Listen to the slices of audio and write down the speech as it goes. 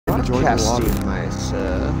join the lobby.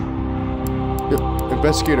 Yep.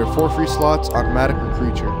 Investigator, 4 free slots, automatic or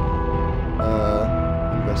creature.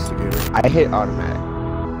 Investigator. I hit automatic.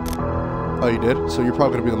 Oh, you did? So you're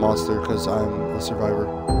probably gonna be the monster because I'm a survivor.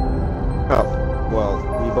 Oh, well,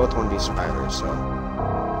 we both want to be survivors, so.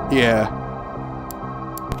 Yeah.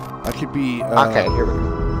 I could be. Okay, here we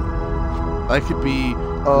go. I could be.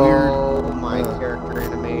 Oh, weird, my character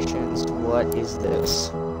animations. What is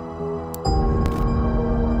this?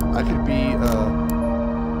 I could be.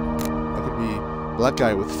 Black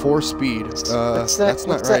guy with 4 speed. That's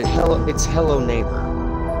not right. It's Hello Neighbor.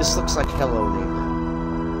 This looks like Hello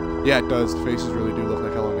Neighbor. Yeah, it does. The faces really do look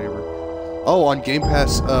like Hello Neighbor. Oh, on Game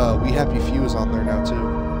Pass, We Happy Few is on there now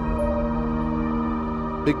too.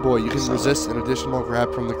 Big boy, you can resist an additional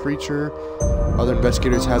grab from the creature. Other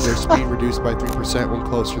investigators have their speed reduced by 3% when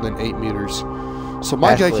closer than 8 meters. So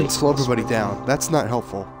my guy can slow everybody down. That's not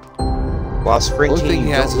helpful. While sprinting,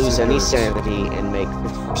 you don't lose any sanity and make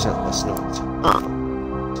 50% less noise. Huh.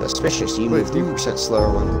 Suspicious. You move 3% slower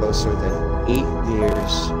when closer than 8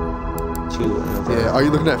 meters to another. Yeah, are you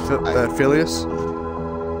looking at Phileas?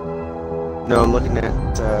 No, I'm looking at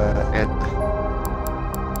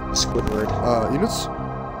Squidward. You know,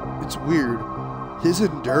 it's weird. His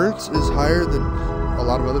endurance is higher than a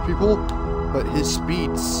lot of other people, but his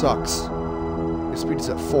speed sucks. His speed is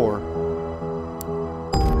at 4.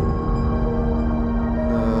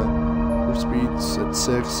 Her speed's at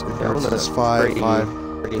 6. Endurance is 5. 5.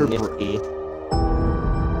 Pretty nifty.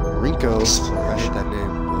 Rinko. I hate that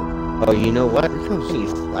name. Oh, you know what? Rinko's... Any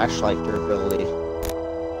flashlight durability.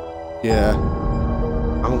 Yeah.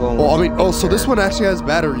 I'm going. Well, I mean, oh, so this one actually has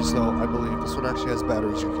batteries, though. I believe this one actually has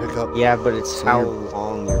batteries you can pick up. Yeah, but it's so how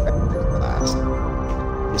long your battery lasts,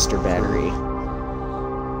 Mr. Battery.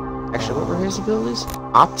 Actually, what were his abilities?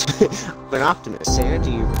 An Optimus.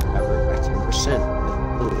 Sanity recovered by 10%.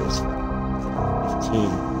 Abilities. 15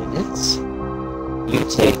 minutes. You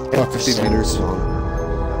take 15 meters.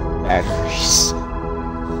 Batteries.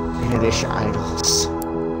 Vanish idols.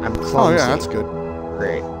 I'm clumsy. Oh yeah, that's good.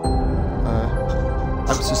 Great.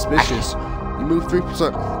 I'm suspicious. You move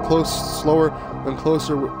 3% slower than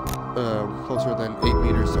closer than 8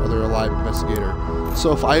 meters to other alive investigator.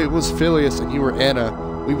 So if I was Phileas and you were Anna,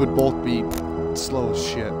 we would both be slow as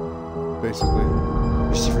shit, basically.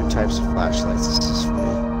 There's different types of flashlights. This is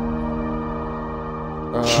funny.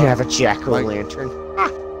 You have a jack-o'-lantern.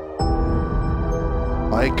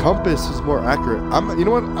 My compass is more accurate. You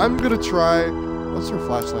know what? I'm gonna try. What's her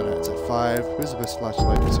flashlight at? It's at 5. Who's the best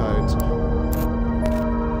flashlight besides?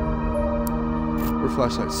 Her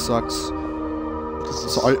flashlight sucks.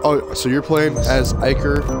 So you're playing as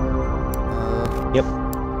Iker? Yep.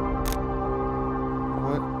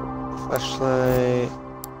 What? Flashlight.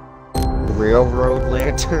 Railroad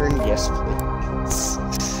lantern. Yes, please.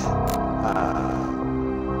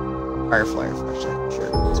 Firefly flashlight.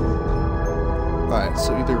 Sure. Alright,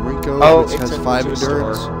 so either Rinko, which has 5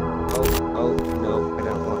 endurance. Oh, no, I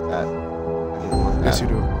don't want that. I didn't want that. Yes, you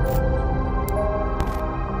do.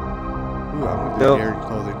 Ooh, I'm gonna do Gary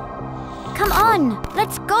clothing. Come on,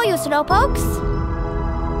 let's go, you slowpokes.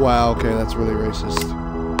 Wow, okay, that's really racist.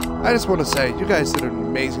 I just want to say, you guys did an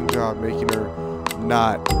amazing job making her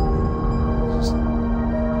not.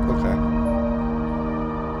 Okay.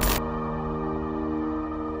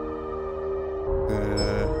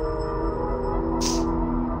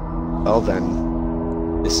 Well then,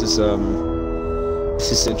 this is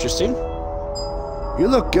interesting. You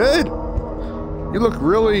look good. You look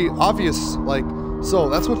really obvious. Like, so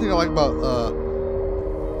that's one thing I like about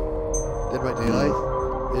Dead by Daylight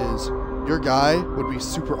is your guy would be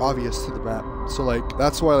super obvious to the map. So like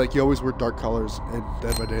that's why like you always wear dark colors in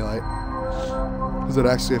Dead by Daylight because it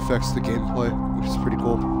actually affects the gameplay, which is pretty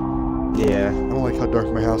cool. Yeah. I don't like how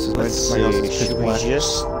dark my house is. Let's my house is should we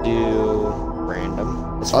just do random?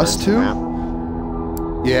 Us two?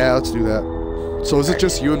 Yeah, let's do that. So is it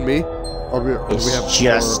just you and me? Or we have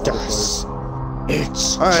just us.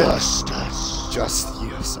 It's just us. Just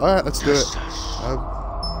us. Alright, let's do it.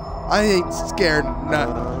 I ain't scared of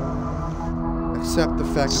nothing. Except the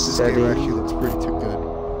fact that this game actually looks pretty too good.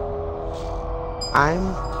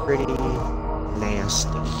 I'm pretty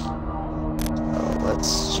nasty. So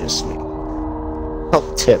let's just make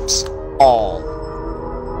help tips. All.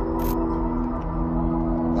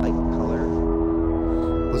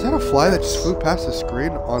 Was that a fly that just flew past the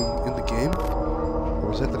screen in the game? Or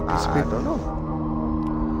was that the I don't know.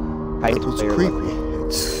 That was creepy.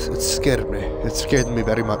 It scared me. It scared me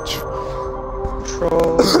very much.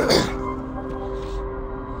 Control.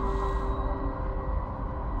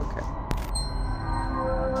 Okay.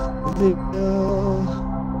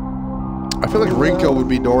 I feel like Rinko would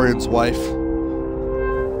be Dorian's wife.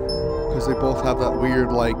 Because they both have that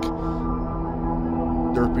weird, like,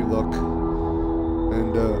 derpy look.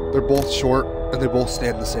 And they're both short, and they both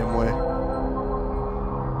stand the same way.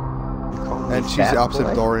 And she's the opposite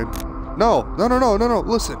of Dorian. No,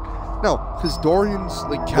 listen. No, because Dorian's,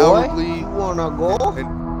 like, cowardly. Boy, you wanna go?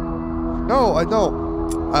 No, I don't.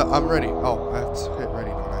 I'm ready. Oh, I have to hit ready,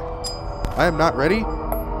 don't I? I am not ready?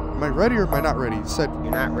 Am I ready or am I not ready? You said...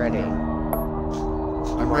 You're not ready.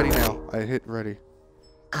 I'm ready now. I hit ready.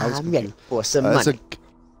 I'm ready for some As money.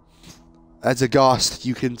 a ghost,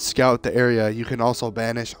 you can scout the area. You can also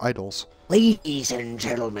banish idols. Ladies and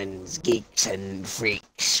gentlemen, geeks and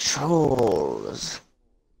freaks, trolls,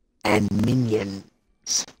 and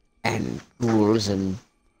minions, and ghouls and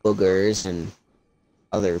boogers, and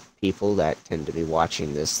other people that tend to be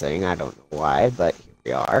watching this thing. I don't know why, but here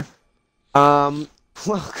we are.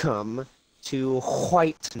 Welcome to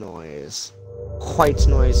White Noise. White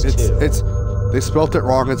Noise 2. They spelt it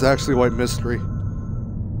wrong. It's actually White Mystery.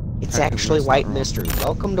 It's actually White Mystery.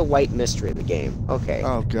 Welcome to White Mystery, the game. Okay.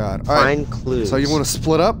 Oh god. All right. Find clues. So you want to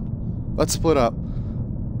split up? Let's split up.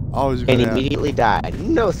 Always And immediately die.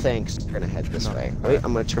 No thanks. We're gonna head this way. Wait,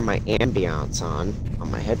 I'm gonna turn my ambiance on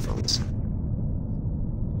my headphones.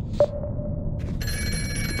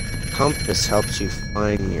 Compass helps you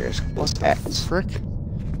find your close X. Frick.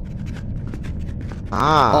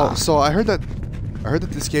 Ah. Oh, so I heard that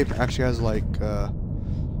this game actually has like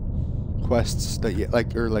quests that you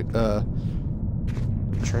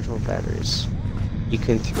Rechargeable batteries. You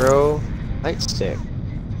can throw light stick.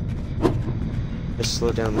 Just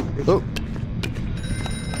slow down the creature. Oh.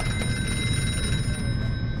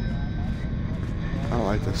 I don't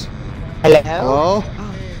like this. Hello? Hello?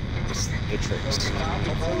 It's the Matrix.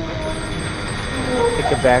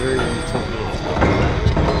 Pick a battery and tell me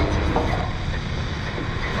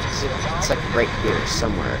it's like right here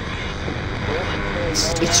somewhere.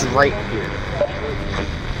 It's right here.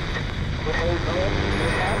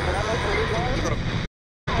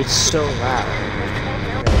 It's so loud.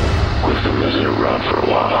 We've been messing around for a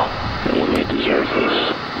while, and we may deserve this.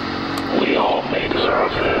 We all may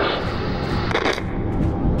deserve this.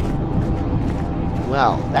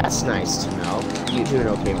 Well, that's nice to know. You doing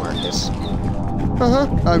okay, Marcus?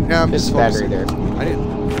 I'm There's just a battery focusing. there. I didn't.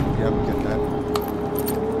 Yeah, I'm getting that.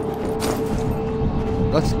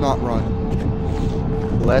 Let's not run.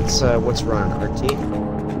 Let's, what's run, RT?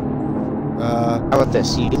 How about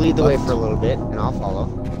this? You lead the way for a little bit, and I'll follow.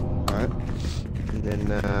 Alright. And then,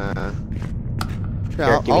 Yeah,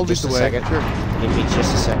 here, give me I'll lead just the a way. second. Sure. Give me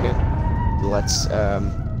just a second. Let's,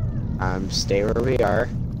 stay where we are.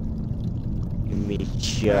 Give me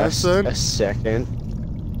just Madison? a second.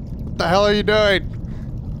 What the hell are you doing?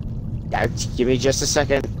 Give me just a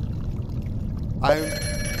second.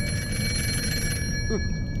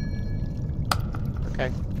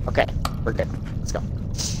 Okay, we're good. Let's go.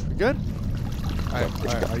 You good? Alright,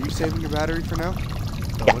 let's go. are you saving your battery for now?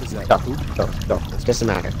 Oh, Yeah, what is that? Go, Poop? go. It doesn't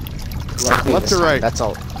matter. It's Left- not me left this or time, right? That's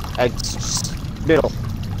all. It's just middle.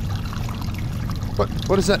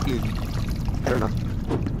 What does that mean? I don't know.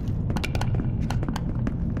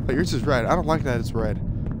 But yours is red. I don't like that it's red.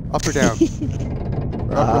 Up or down?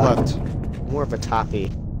 Or up or left? More of a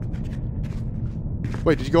toppy.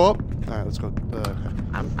 Wait, did you go up? Alright, let's go. Okay.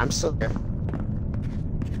 I'm still here.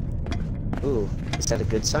 Ooh, is that a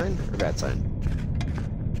good sign or a bad sign?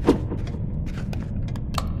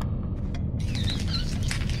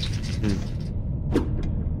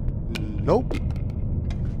 Nope.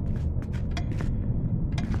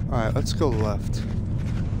 Alright, let's go left.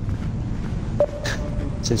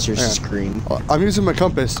 Since you're Hang on. screen. I'm using my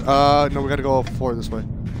compass. No, we gotta go forward this way.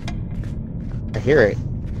 I hear it.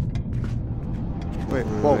 Wait,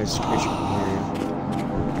 whoa. It's pretty sure I can hear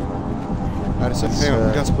Madison, Let's, hang on,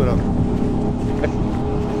 we gotta split up. you.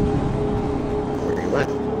 Where you went?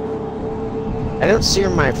 I don't see where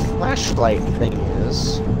my flashlight thing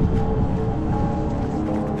is.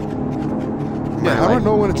 Yeah, how do I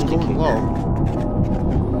know when it's going low?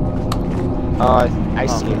 I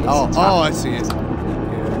see it. It's Oh, the top. I see it.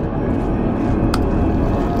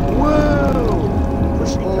 Whoa!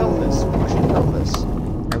 Pushing pelvis. Pushing pelvis.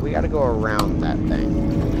 Alright, we gotta go around that thing.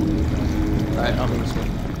 Alright, I'll go this way.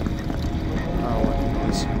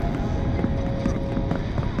 This.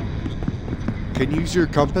 Can you use your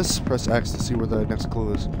compass? Press X to see where the next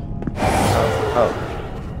clue is. Oh.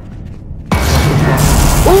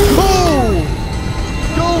 Go!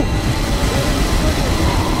 Go!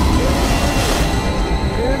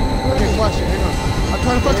 Okay, flash it, hang on. I'm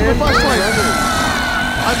trying to flash with the flashlight!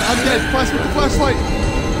 I'm dead! Flash with the flashlight!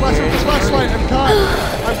 Flash with the flashlight! I'm caught!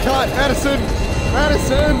 I'm caught! Madison!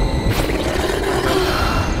 Madison!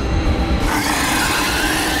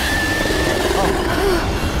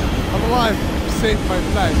 saved my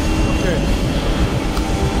flag. Okay.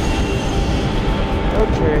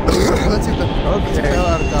 Okay. Let's get the hell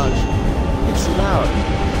out of Dodge. It's loud.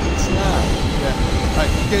 It's loud. Yeah. Alright,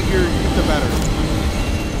 get the battery.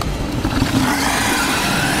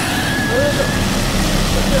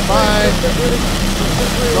 Bye.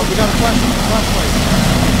 No, we got a flashlight.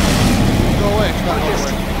 Go away. It's not going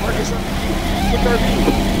away. Marcus, look RV.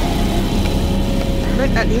 Right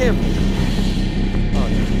at him. Oh,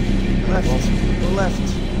 Left. well, Go left.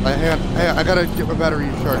 hang on. I gotta get my battery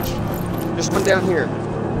charged. There's one down here.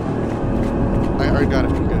 I already got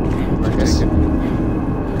it. I'm good. Marcus.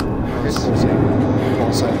 Marcus.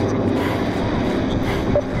 All set.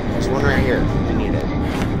 There's one right here. We need it.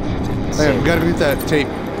 Hang on, we gotta get that tape.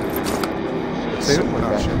 Save it? Somewhere Oh,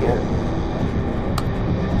 back shit. here.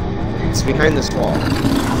 It's behind this wall.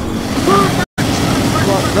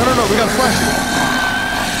 No, we gotta flash it.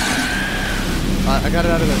 I got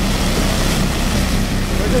it out of there.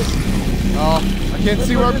 Marcus. Oh, I can't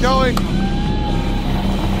see where I'm going.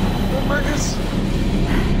 Marcus.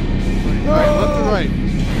 Alright, left and right.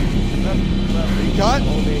 Left. You got?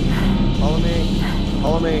 Follow me. Follow me.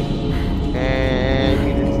 Follow me. And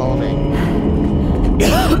you didn't follow me.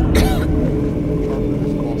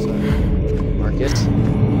 Marcus.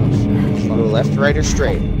 You go left, right, or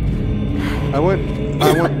straight? I went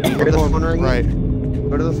Hear the phone ringing? right.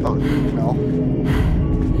 Go to the phone. No.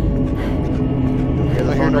 Hear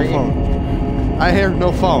the I hear phone no ringing? phone. I hear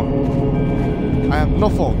no phone. I have no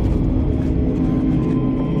phone.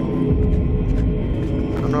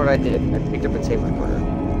 I don't know what I did. I picked up a tape recorder.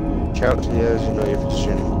 Shout to the others who know your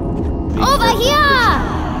position. Over here!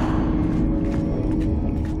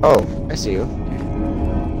 Oh, I see you.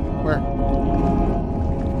 Where?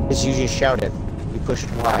 Because you just shouted. You pushed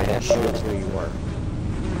Y and showed us who you were.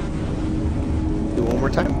 Do it one more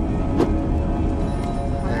time.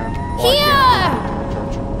 Hang on. Here!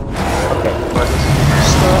 Okay, Marcus.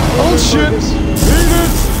 Stop. Oh shit! Marcus.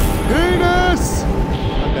 Venus! Venus!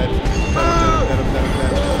 I'm dead. I'm dead.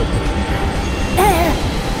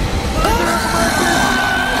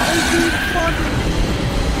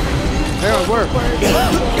 Hang on, where?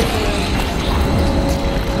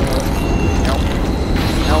 Help.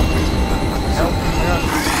 Help. Help. Hang on.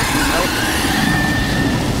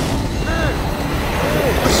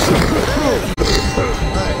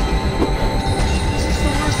 This is the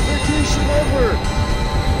worst vacation ever.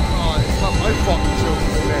 Oh, it's not my fault you chose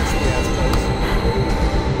this nasty ass place.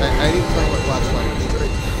 I need to turn my flashlight.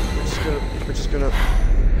 We're just gonna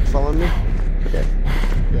follow me. Okay.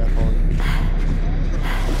 Yeah, phone.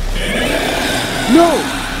 No!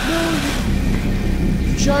 No!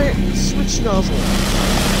 You giant switch nozzle.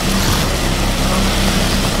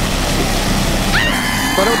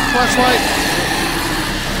 But with the flashlight.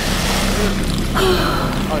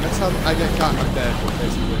 Oh, next time I get caught, I'm dead.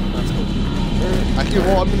 Basically, that's cool. I can.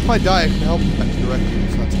 Well, I mean, if I die, I can help. I can direct you.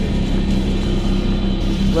 So that's good.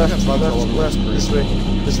 Left, Bugs all over the left. screen. This way.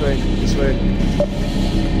 This way. This way.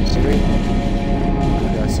 See me?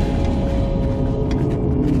 Yeah, I see.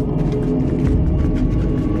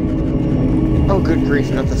 Oh, good grief!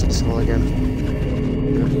 Not the physical again.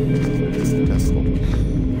 It's the Tesla.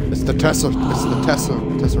 It's the Tesla. It's the Tesla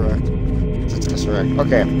Tesseract. It's a Tesseract.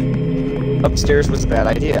 Okay. Upstairs was a bad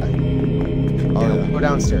idea. Oh yeah. Go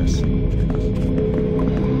downstairs.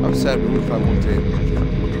 I'm sad we only found one tape.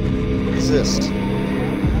 What is this?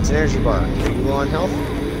 It's an energy bar. Are you low on health?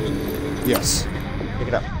 Yes. Pick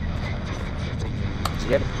it up. Did you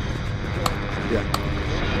get it? Yeah.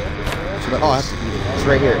 Should I? Oh, I have to eat it. It's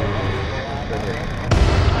right here. Right here.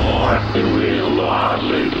 Oh, I've been reading a lot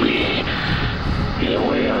lately. In a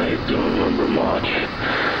way, I don't remember much,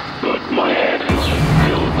 but my head is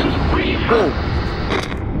filled to the brim.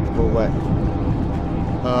 Well, what?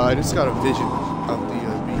 I just got a vision of the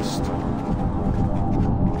beast.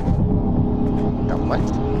 Got what?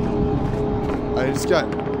 I just got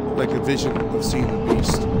like a vision of seeing the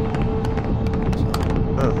beast.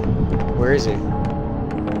 Oh. Where is he?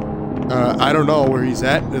 I don't know where he's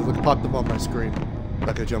at. It popped up on my screen,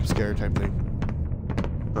 like a jump scare type thing.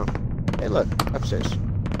 Oh. Hey, look. Upstairs.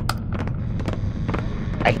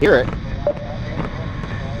 I hear it.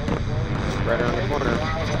 It's right around the corner. I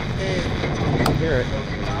hear it.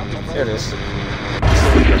 There it is.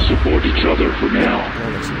 We can support each other for now,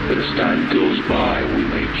 but as time goes by, we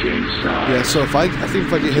may change sides. Yeah. So if I think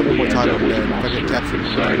if I get hit one more time, I'm dead. If I get captured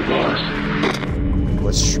inside of us.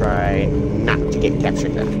 Let's try not to get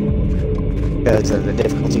captured then. Because the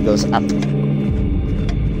difficulty goes up.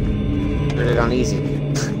 Turn it on easy.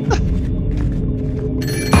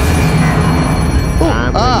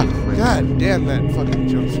 Oh, god damn that fucking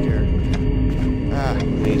jump scare. Ah, I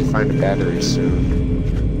need to find a battery soon.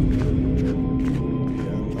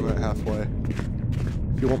 yeah, I'm at halfway.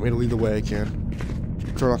 If you want me to lead the way, I can.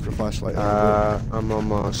 Turn off your flashlight. I'm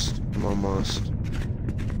almost. I'm almost.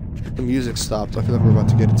 The music stopped. I feel like we're about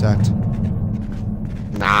to get attacked.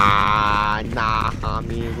 Nah,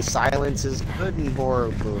 homie. The silence is good in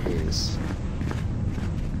horror movies.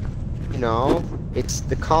 You know, it's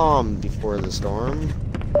the calm before the storm.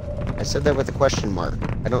 I said that with a question mark.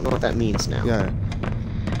 I don't know what that means now. Yeah.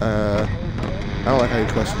 I don't like how you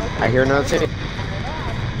question. I hear another thing.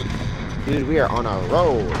 Dude, we are on a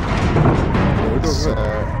roll. Yeah, we're doing good.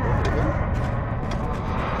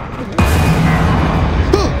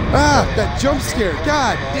 Ah, that jump scare!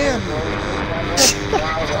 God damn it!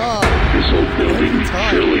 This whole building every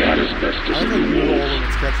time. surely had I asbestos like in how the you roll walls. when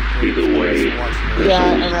it's catching Either way,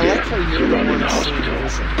 Yeah, and I like how you're the one seeing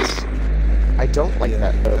visions. I don't like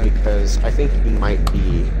that though because I think you might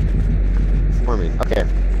be forming. Okay,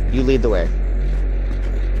 you lead the way.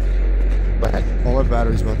 Go ahead. All my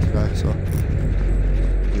battery's about to die, so.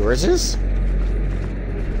 Yours is?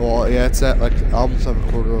 Well, yeah, it's at like I almost have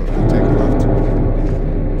a quarter of the tank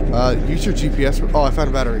left. Use your GPS. Oh, I found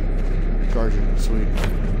a battery. Charging. Sweet.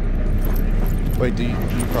 Wait, you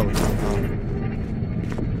probably don't know.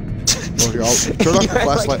 Well, here, I'll turn off the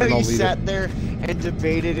flashlight and I'll you lead sat it. there and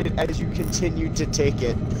debated it as you continued to take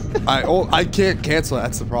it. I can't cancel it.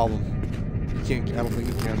 That's the problem. You can't. I don't think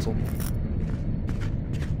you can cancel.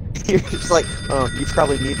 You're just like, oh, you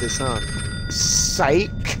probably need this, huh? Psych.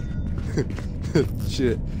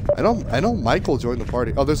 Shit. I know Michael joined the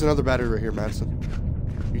party. Oh, there's another battery right here, Madison.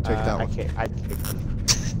 You take that one. I'd take them.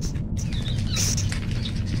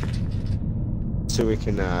 So we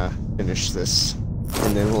can finish this,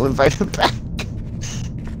 and then we'll invite him back.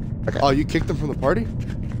 Okay. Oh, you kicked them from the party?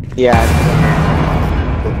 Yeah.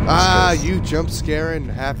 Ah, you jump scaring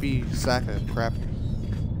happy sack of crap.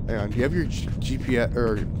 Hang on, do you have your GPS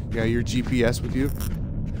or yeah, your GPS with you?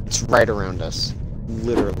 It's right around us,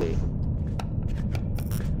 literally.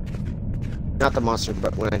 Not the monster,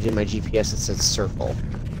 but when I did my GPS, it said circle.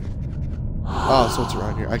 Oh, so it's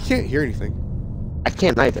around here. I can't hear anything. I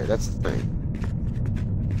can't either. That's the thing.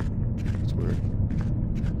 It's weird.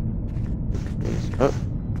 Oh,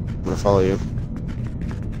 I'm gonna follow you.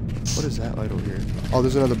 What is that light over here? Oh,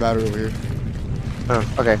 there's another battery over here. Oh,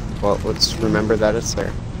 okay. Well, let's remember that it's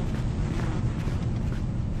there.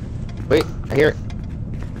 Wait, I hear it.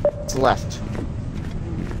 It's left.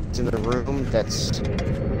 It's in the room that's...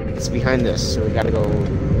 It's behind this, so we gotta go...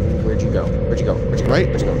 Where'd you go? Where'd you go? Where'd you go? Right?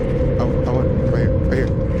 Where'd you go? I went right here. Right here.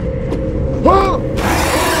 Whoa!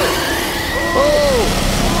 Oh!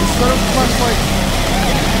 It's not a flashlight.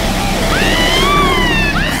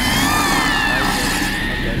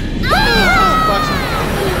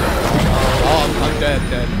 Oh, I'm dead.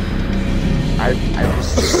 I was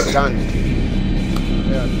stunned.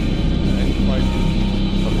 Yeah.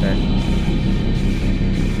 Okay.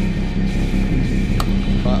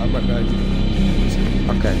 I'm right behind you.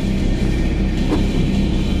 Okay.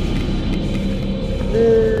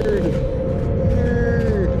 Nerd!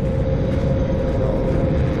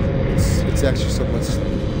 It's actually so much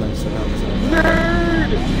nicer now.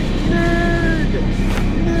 Nerd!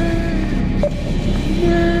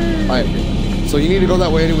 Alright, so you need to go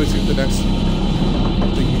that way anyways to get the next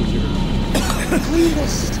thing you need to do.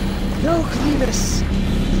 Cletus! No, Cletus!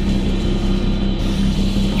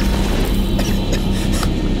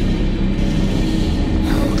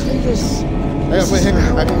 No, Cletus! Hang on,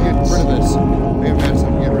 I can get rid of this. Hang on, Madison, I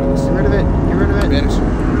can get rid of this. Get rid of it. Get rid of it.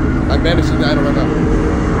 I'm banishing the item right now.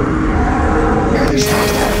 Yeah,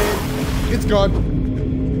 it's gone. I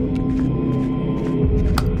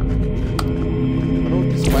don't know what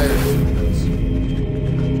this fire is.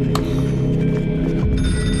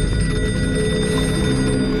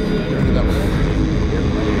 That one.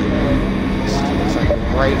 It's like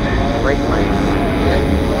right my head.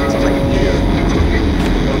 It's like here.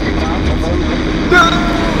 No!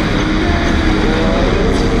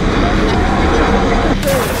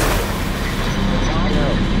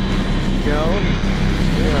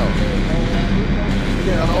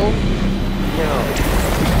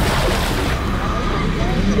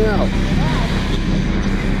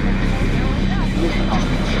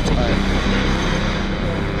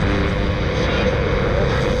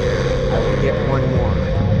 I will get one more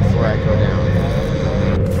before I go down.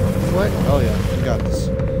 What? Oh yeah, you got this.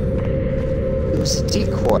 It was a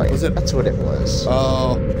decoy. Was it? That's what it was.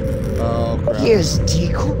 Oh crap. He has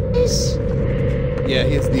decoys? Yeah,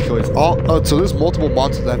 he has decoys. Oh, so there's multiple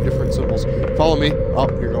monsters that have different symbols. Follow me. Oh,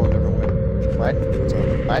 you're going a different way. What? What's up?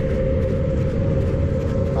 What?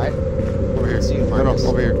 What? Over here. See you, No, no. Marcus.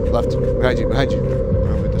 Over here, left, behind you, behind you.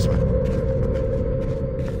 Over this way.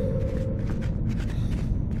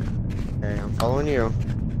 Okay, I'm following you.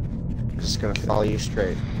 I'm just gonna follow you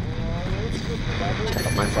straight. Check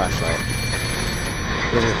out my flashlight.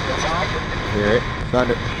 Hear it?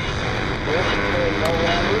 Found it.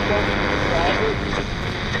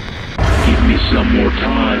 Give me some more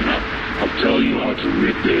time. I'll tell you how to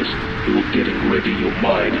rid this. It will get engraved in your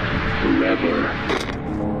mind forever.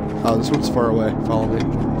 Oh, this one's far away. Follow me.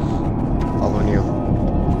 Following you.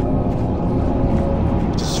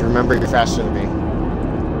 Just remember you're faster than me.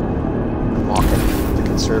 I'm walking to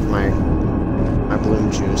conserve my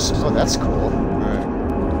bloom juice. Oh, that's cool. Alright.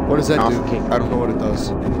 What does that do? Okay. I don't know what it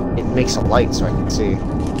does. It makes a light so I can see.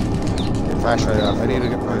 Your flashlight off. I need to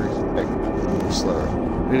get my Move slower.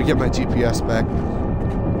 I need to get my GPS back.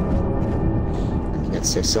 I can't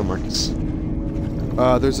stay still, Marcus.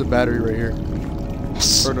 There's a battery right here.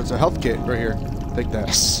 Yes. Or no, it's a health kit right here. Take that.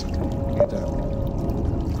 Yes. Get that.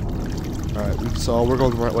 Alright, so we're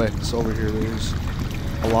going the right way. So over here there's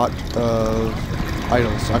a lot of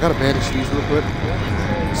items. So I gotta manage these real quick.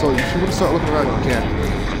 So if you want to start looking around, you can.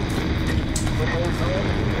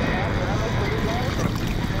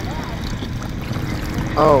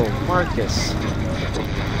 Oh, Marcus.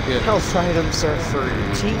 Yeah. Health items are for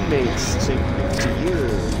your teammates to you.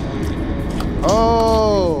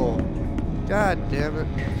 Oh! God damn it.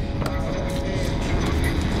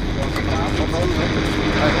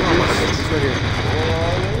 Alright, it's right here.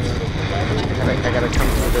 I gotta come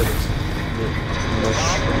to the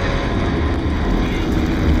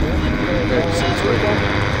Okay, so it's right here.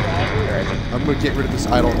 Alright. I'm gonna get rid of this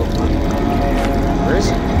idol real quick. Where is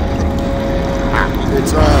it?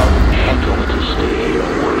 It's I'm going to stay here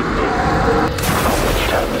and wait. How much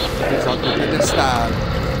time has it's on passed? this side.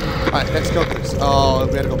 Alright, let's go this. Oh,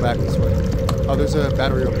 we gotta go back this way. Oh, there's a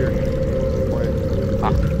battery up here. Wait.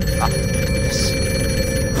 Yes.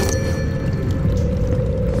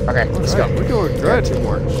 Okay, let's go. We're doing Good. good. Two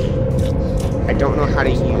more. I don't know how to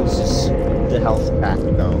use the health pack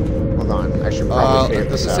though. Hold on, I should probably figure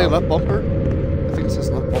Does this it say out. left bumper? I think it says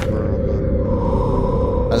left bumper on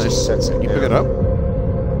the... It just sets it You down. pick it up?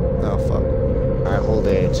 Oh, fuck. I hold A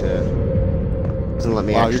to... Doesn't let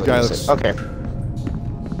me Wow, actually your guy use looks- it. Okay.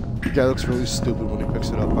 The guy looks really stupid when he picks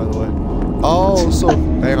it up, by the way. Oh, so...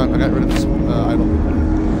 Hang on, I got rid of this idol.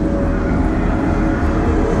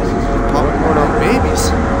 Oh, no, babies!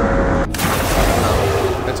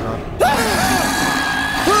 That's not.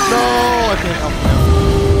 No, I can't help now.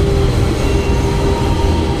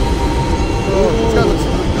 Oh, this guy looks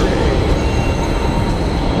okay.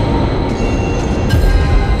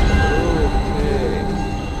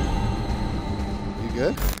 You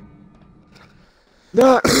good?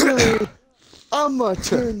 Not really. I'ma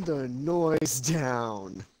turn the noise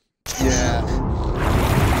down. Yeah.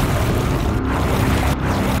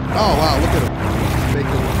 Oh wow, look at him.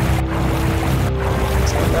 Making...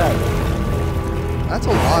 It's not bad. That's a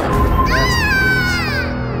lot of nasty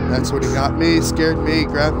things. That's when he got me, scared me,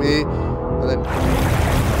 grabbed me, and then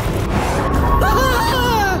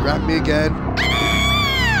grabbed me again.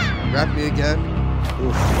 Grabbed me again.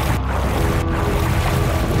 Oof.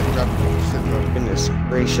 Grabbed me. Goodness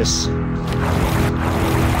gracious.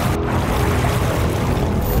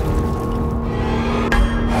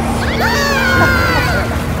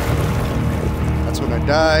 That's when I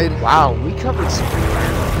died. Wow, we covered some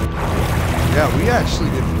ground. Yeah, we actually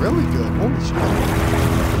did really good. Holy shit.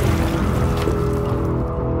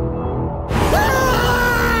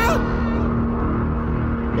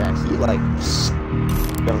 Yeah, he like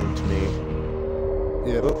stoned me.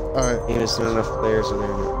 Yeah. Alright. There's not enough players in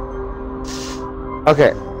there.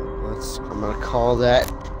 Okay, Let's... I'm gonna call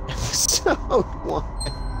that episode 1.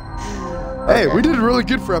 Hey, Okay. we did really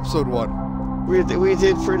good for episode 1. We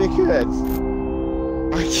did pretty good.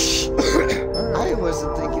 I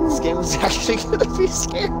wasn't thinking this game was actually gonna be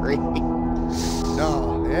scary.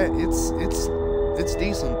 No, yeah, it's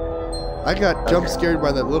decent. I got jump scared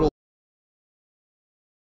by that little